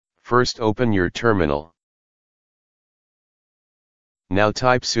First open your terminal. Now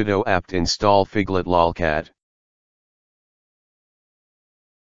type sudo apt install figlet lolcat.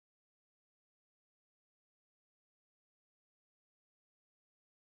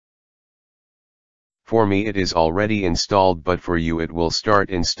 For me it is already installed, but for you it will start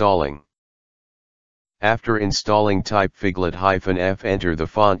installing. After installing, type figlet-f, enter the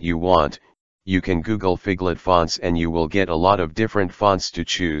font you want. You can Google Figlet fonts and you will get a lot of different fonts to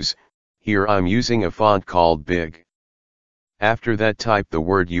choose. Here I'm using a font called Big. After that, type the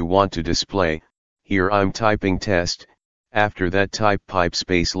word you want to display. Here I'm typing test. After that, type pipe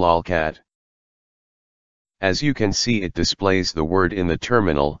space lolcat. As you can see, it displays the word in the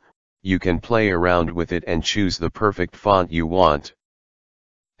terminal. You can play around with it and choose the perfect font you want.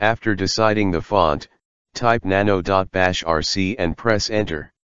 After deciding the font, type nano.zshrc and press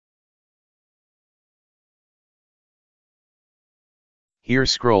enter. Here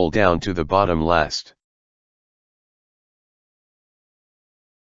scroll down to the bottom last.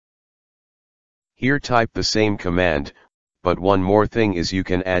 Here type the same command, but one more thing is you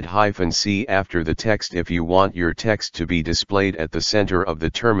can add -c after the text if you want your text to be displayed at the center of the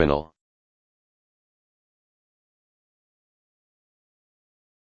terminal.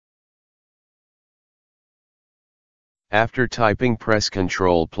 After typing, press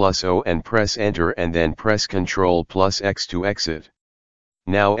Ctrl+O and press enter, and then press Ctrl+X to exit.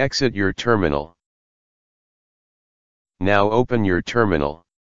 Now exit your terminal. Now open your terminal.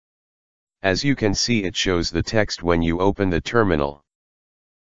 As you can see, it shows the text when you open the terminal.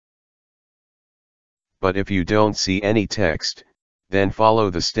 But if you don't see any text, then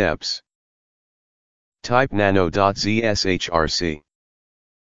follow the steps. Type nano.zshrc.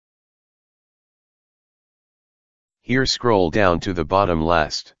 Here scroll down to the bottom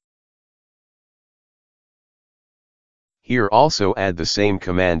last. Here also add the same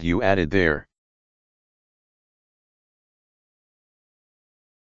command you added there.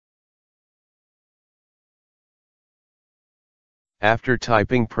 After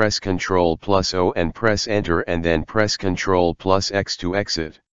typing, press Ctrl+O and press enter, and then press Ctrl+X to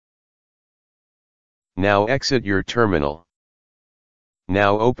exit. Now exit your terminal.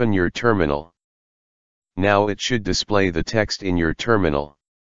 Now open your terminal. Now it should display the text in your terminal.